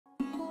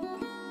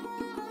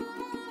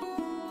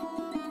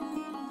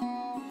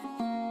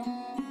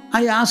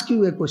I ask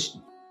you a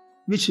question,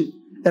 which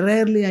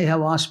rarely I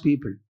have asked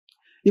people.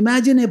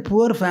 Imagine a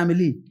poor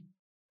family,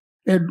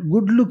 a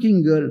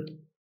good-looking girl.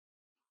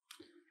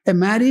 A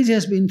marriage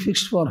has been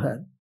fixed for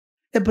her.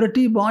 A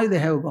pretty boy they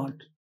have got.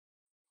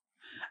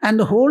 And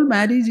the whole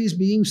marriage is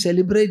being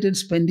celebrated,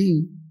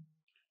 spending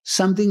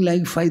something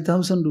like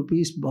 5,000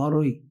 rupees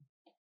borrowing.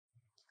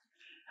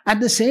 At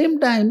the same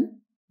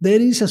time, there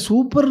is a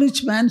super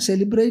rich man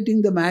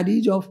celebrating the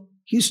marriage of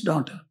his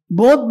daughter.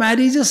 Both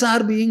marriages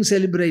are being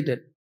celebrated.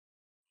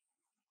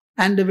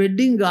 And the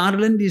wedding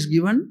garland is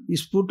given,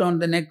 is put on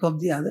the neck of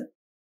the other.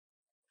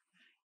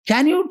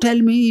 Can you tell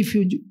me, if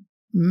you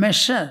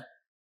measure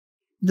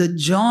the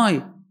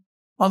joy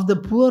of the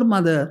poor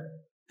mother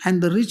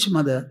and the rich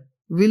mother,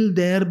 will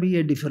there be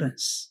a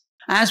difference?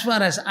 As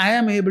far as I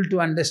am able to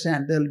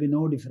understand, there will be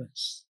no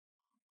difference.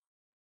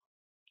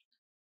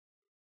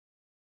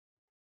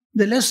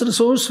 The less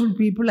resourceful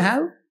people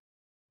have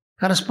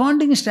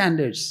corresponding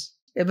standards.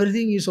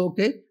 Everything is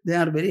okay, they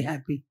are very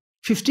happy.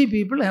 50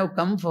 people have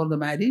come for the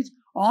marriage.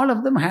 All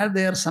of them had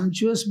their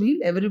sumptuous meal.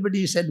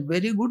 Everybody said,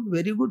 very good,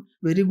 very good,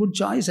 very good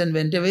choice, and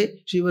went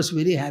away. She was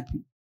very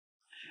happy.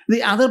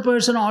 The other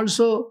person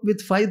also,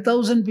 with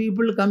 5,000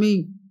 people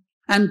coming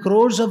and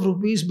crores of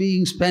rupees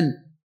being spent.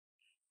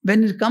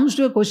 When it comes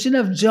to a question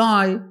of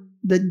joy,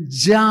 the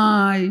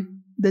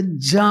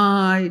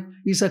joy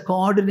is a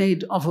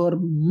coordinate of our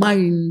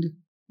mind,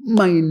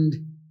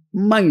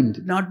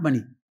 not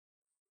money.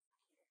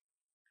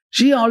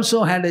 She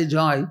also had a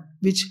joy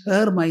which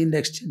her mind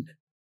extended.